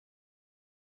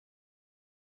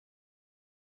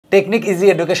Technique easy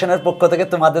এডুকেশনের পক্ষ থেকে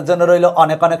তোমাদের জন্য রইল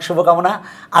অনেক অনেক শুভকামনা।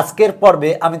 আজকের পর্বে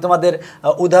আমি তোমাদের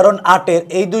উদাহরণ 8-এর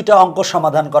এই দুইটা অঙ্ক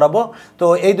সমাধান করাবো। তো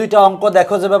এই দুইটা অঙ্ক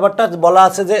দেখো, যে ব্যাপারটা বলা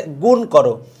আছে যে গুণ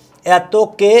করো এত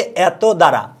কে এত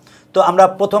দ্বারা। তো আমরা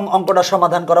প্রথম অঙ্কটা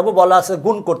সমাধান করাবো, বলা আছে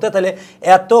গুণ করতে, তাহলে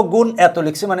এত গুণ এত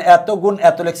লিখছি, মানে এত গুণ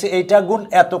এত লিখছি, এইটা গুণ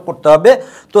এত করতে হবে।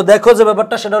 তো দেখো যে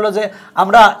ব্যাপারটা সেটা হলো যে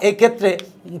আমরা এই ক্ষেত্রে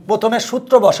প্রথমে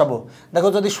সূত্র বসাবো। দেখো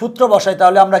যদি সূত্র বসাই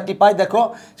তাহলে আমরা কি পাই, দেখো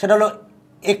সেটা হলো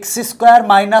x square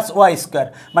minus Y square,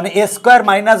 মানে এ স্কোয়ার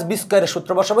মাইনাস বি স্কোয়ারের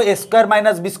সূত্র বসাবো। এ স্কোয়ার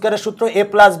মাইনাস বি স্কোয়ারের সূত্র এ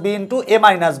প্লাস বি ইন্টু এ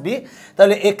মাইনাস বি,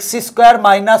 তাহলে x square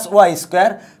minus Y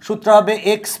square সূত্র হবে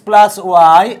x plus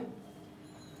Y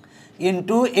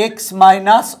into x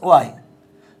minus Y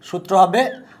সূত্র হবে।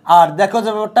 আর দেখো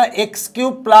যে ব্যাপারটা এক্স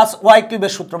কিউব প্লাস ওয়াই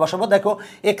কিউবের সূত্র বসাবো। দেখো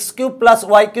এক্স কিউব প্লাস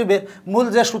ওয়াই কিউবের মূল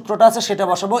যে সূত্রটা আছে সেটা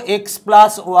বসাবো, x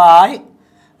plus Y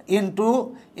into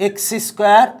x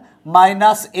square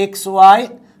minus x Y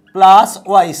plus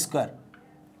Y square.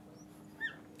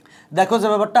 দেখো যে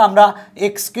ব্যাপারটা আমরা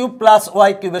এক্স কিউব প্লাস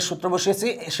ওয়াই কিউবের সূত্র বসিয়েছি,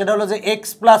 সেটা হলো যে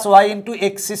x plus Y into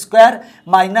x square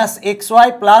minus x Y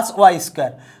plus Y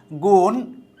square গুণ,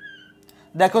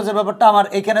 দেখো যে ব্যাপারটা আমার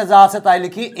এখানে যা আছে তাই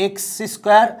লিখি, x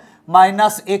square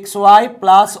minus x Y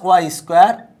plus Y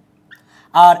square,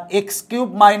 আর এক্স কিউব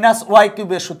মাইনাস ওয়াই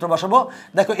কিউবের সূত্র বসাবো।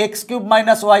 দেখো এক্স কিউব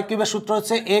মাইনাস ওয়াই কিউবের সূত্র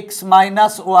হচ্ছে x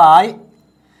minus Y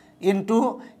into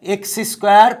x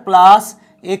square plus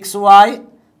x Y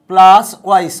plus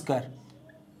Y square.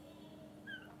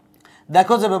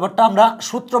 দেখো যে ব্যাপারটা আমরা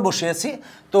সূত্র বসিয়েছি,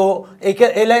 তো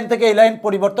এই লাইন থেকে এই লাইন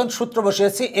পরিবর্তন, সূত্র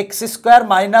বসিয়েছি x square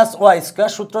minus Y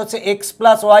square সূত্র হচ্ছে x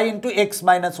plus Y into x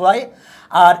minus Y,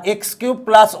 আর এক্স কিউব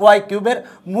প্লাস ওয়াই কিউবের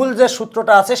মূল যে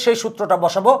সূত্রটা আছে সেই সূত্রটা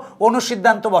বসাবো,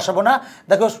 অনুসিদ্ধান্ত বসাবো না।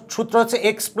 দেখো সূত্র হচ্ছে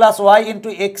x plus Y into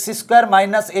x square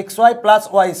minus x Y plus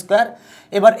Y square.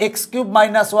 এবার এক্স কিউব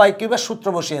মাইনাস ওয়াই কিউবের সূত্র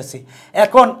বসিয়েছি।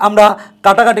 এখন আমরা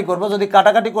কাটাকাটি করব, যদি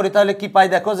কাটাকাটি করি তাহলে কি পাই,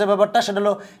 দেখো যে ব্যাপারটা সেটা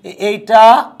হলো এইটা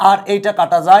আর এইটা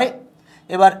কাটা যায়,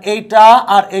 এবার এইটা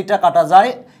আর এইটা কাটা যায়,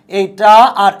 এইটা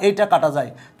আর এইটা কাটা যায়,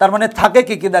 তার মানে থাকে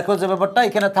কি কি, দেখো যে ব্যাপারটা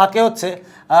এখানে থাকে হচ্ছে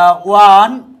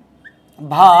 1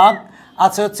 ভাগ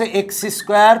আছে হচ্ছে x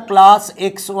square plus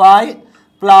x Y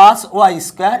plus Y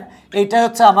square. এইটাই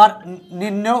হচ্ছে আমার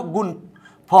নির্ণয় গুণ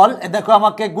ফল। দেখো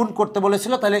আমাকে গুণ করতে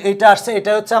বলেছিল, তাহলে এইটা আসছে,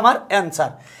 এটা হচ্ছে আমার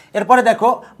অ্যান্সার। এরপরে দেখো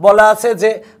বলা আছে যে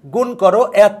গুণ করো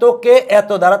এত কে এত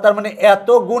দ্বারা, তার মানে এত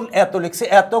গুণ এত লিখছি,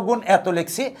 এত গুণ এত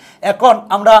লিখছি। এখন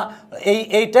আমরা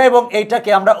এইটা এবং এইটাকে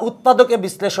আমরা উৎপাদকে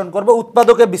বিশ্লেষণ করব।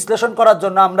 উৎপাদকে বিশ্লেষণ করার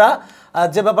জন্য আমরা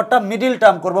যে ব্যাপারটা মিডিল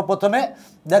টার্ম করব প্রথমে।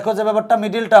 দেখো যে ব্যাপারটা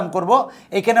মিডিল টার্ম করব,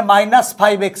 এখানে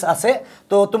 -5x আছে।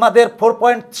 তো তোমাদের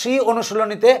 4.3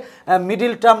 অনুশীলনীতে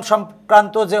মিডিল টার্ম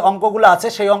সংক্রান্ত যে অঙ্কগুলো আছে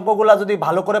সেই অঙ্কগুলো যদি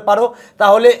ভালো করে পারো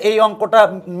তাহলে এই অঙ্কটা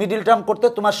মিডিল টার্ম করতে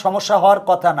তোমার সমস্যা হওয়ার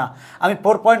কথা না। আমি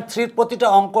 4.3 প্রতিটা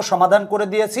অঙ্ক সমাধান করে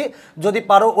দিয়েছি, যদি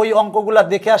পারো ওই অঙ্কগুলো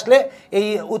দেখে আসলে এই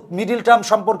মিডিল টার্ম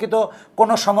সম্পর্কিত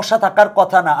কোনো সমস্যা থাকার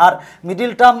কথা না। আর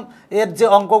মিডিল টার্ম এর যে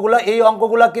অঙ্কগুলো, এই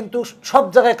অঙ্কগুলো কিন্তু সব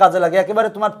জায়গায় কাজে লাগে, একেবারে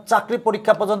তোমার চাকরি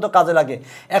পরীক্ষা পর্যন্ত কাজে লাগে।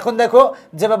 এখন দেখো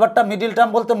যে ব্যাপারটা মিডিল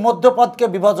টার্ম বলতে মধ্যপদকে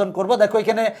বিভাজন করব। দেখো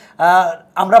এখানে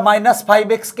আমরা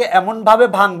 -5xকে এমনভাবে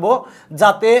ভাঙবো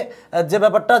যাতে যে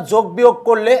ব্যাপারটা যোগ বিয়োগ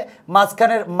করলে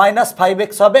মাঝখানের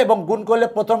 -5x হবে এবং গুণ করলে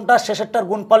প্রথমটা শেষেরটার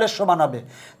গুণফলের সমান হবে।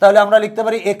 তাহলে আমরা লিখতে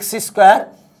পারি এক্স স্কোয়ার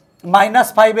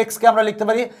 -5xকে আমরা লিখতে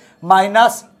পারি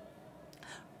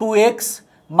 -2x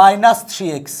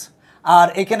 -3x, আর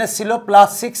এখানে ছিল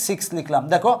 +6 6 লিখলাম।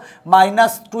 দেখো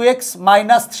 -2x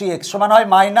 -3x সমান হয়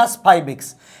 -5x,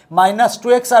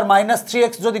 -2x আর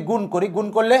 -3x যদি গুণ করি, গুণ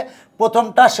করলে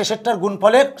প্রথমটা শেষেরটার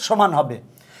গুণফলের সমান হবে।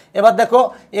 এবার দেখো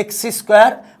এক্স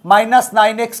স্কোয়ার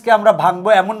 -9xকে আমরা ভাঙবো,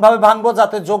 এমনভাবে ভাঙবো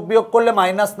যাতে যোগ বিয়োগ করলে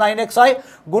 -9x হয়,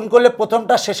 গুণ করলে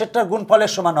প্রথমটা শেষেরটার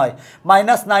গুণফলের সমান হয়।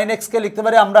 -9xকে লিখতে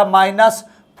পারি আমরা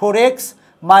 -4x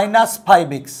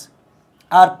 -5x,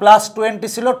 আর +20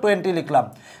 ছিল 20 লিখলাম।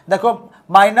 দেখো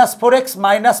 -4x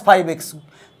 -5x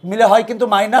মিলে হয় কিন্তু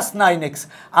 -9x,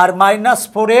 আর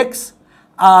 -4x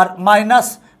আর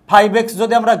 -5x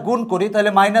যদি আমরা গুণ করি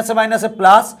তাহলে মাইনাসে মাইনাসে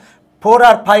প্লাস, 4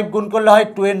 আর 5 গুণ করলে হয়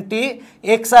 20,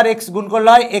 x আর x গুণ করলে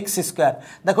হয় এক্স স্কোয়ার।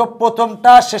 দেখো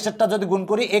প্রথমটা শেষেরটা যদি গুণ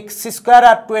করি, এক্স স্কোয়ার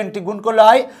আর 20 গুণ করলে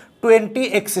হয়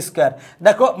 20x স্কোয়ার।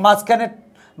 দেখো মাঝখানে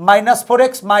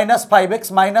 -4x -5x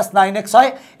 -9x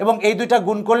হয় এবং এই দুইটা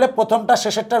গুণ করলে প্রথমটা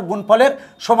শেষেরটার গুণফলের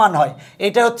সমান হয়।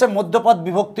 এইটা হচ্ছে মধ্যপদ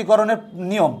বিভক্তিকরণের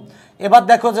নিয়ম। এবার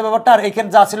দেখো যে ব্যাপারটা, আর এখানে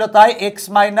যা ছিল তাই, x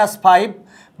 -5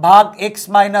 ভাগ x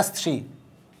 -3।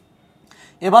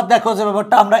 এবার দেখো যে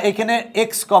ব্যাপারটা আমরা এখানে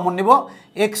x কমন নিব,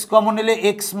 x কমন নিলে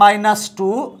x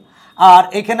 -2, আর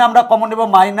এখানে আমরা কমন নেব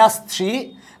 -3।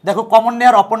 দেখো কমন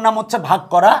নেওয়ার অপর নাম হচ্ছে ভাগ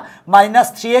করা,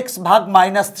 -3x ভাগ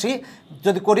 -3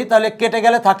 যদি করি তাহলে কেটে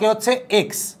গেলে থাকে হচ্ছে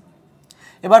এক্স।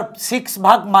 এবার 6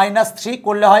 ভাগ -3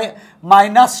 করলে হয়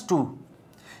 -2।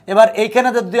 এবার এইখানে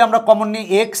যদি আমরা কমন নিই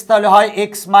এক্স তাহলে হয়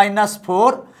x -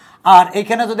 4, আর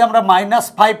এইখানে যদি আমরা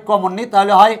 -5 কমন নিই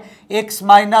তাহলে হয় x -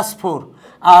 4,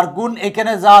 আর গুণ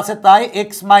এখানে যা আছে তাই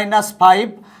x - 5,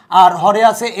 আর হরে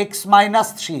আছে x -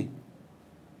 3।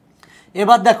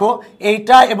 এবার দেখো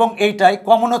এইটা এবং এইটাই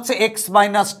কমন হচ্ছে x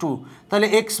 - 2, তাহলে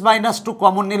x - 2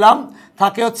 কমন নিলাম,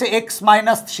 থাকে হচ্ছে x -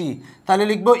 3, তাহলে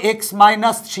লিখব x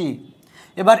 - 3।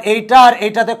 এবার এইটা আর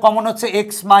এইটাতে কমন হচ্ছে x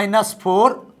 - 4,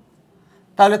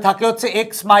 তাহলে থাকে হচ্ছে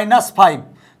x - 5,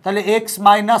 তাহলে x -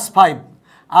 5,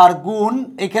 আর গুণ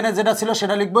এখানে যেটা ছিল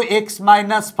সেটা লিখব x -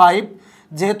 5,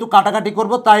 যেহেতু কাটাকাটি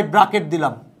করব তাই ব্র্যাকেট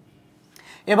দিলাম।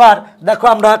 এবার দেখো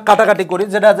আমরা কাটাকাটি করি,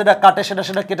 যেটা যেটা কাটে সেটা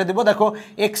সেটা কেটে দিব। দেখো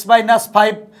x -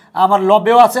 5 আমার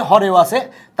লবেও আছে হরেও আছে,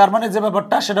 তার মানে যে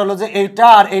ব্যাপারটা সেটা হলো যে এইটা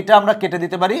আর এইটা আমরা কেটে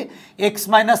দিতে পারি। x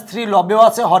 - 3 লবেও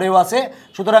আছে হরেও আছে,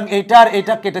 সুতরাং এইটা আর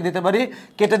এইটা কেটে দিতে পারি।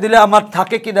 কেটে দিলে আমার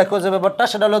থাকে কি, দেখো যে ব্যাপারটা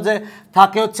সেটা হলো যে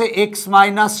থাকে হচ্ছে x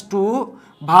 - 2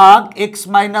 ভাগ x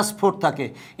 - 4 থাকে।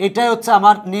 এটাই হচ্ছে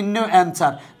আমার নির্ণয়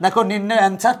অ্যান্সার। দেখো নির্ণয়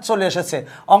অ্যান্সার চলে এসেছে।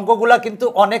 অঙ্কগুলা কিন্তু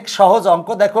অনেক সহজ অঙ্ক।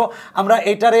 দেখো আমরা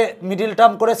এইটারে মিডিল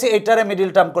টার্ম করেছি, এইটারে মিডিল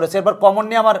টার্ম করেছি। এবার কমন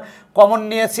নিয়ে আমার কমন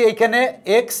নিয়েছি এইখানে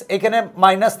x, এইখানে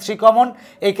 -3 কমন,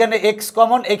 এইখানে x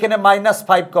কমন, এইখানে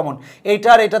 -5 কমন। এইটা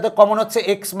আর এইটাতে কমন হচ্ছে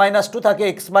x - 2 থাকে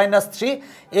x - 3,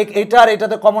 এইটা আর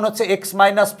এইটাতে কমন হচ্ছে x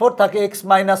 - 4 থাকে x -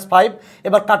 5।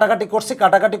 এবার কাটাকাটি করছি,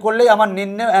 কাটাকাটি করলেই আমার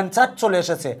নির্ণয় অ্যান্সার চলে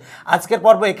এসেছে। আজকের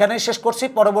পর্ব এখানেই শেষ করছি,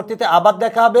 পরবর্তীতে আবার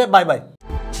দেখা হবে। Bye bye.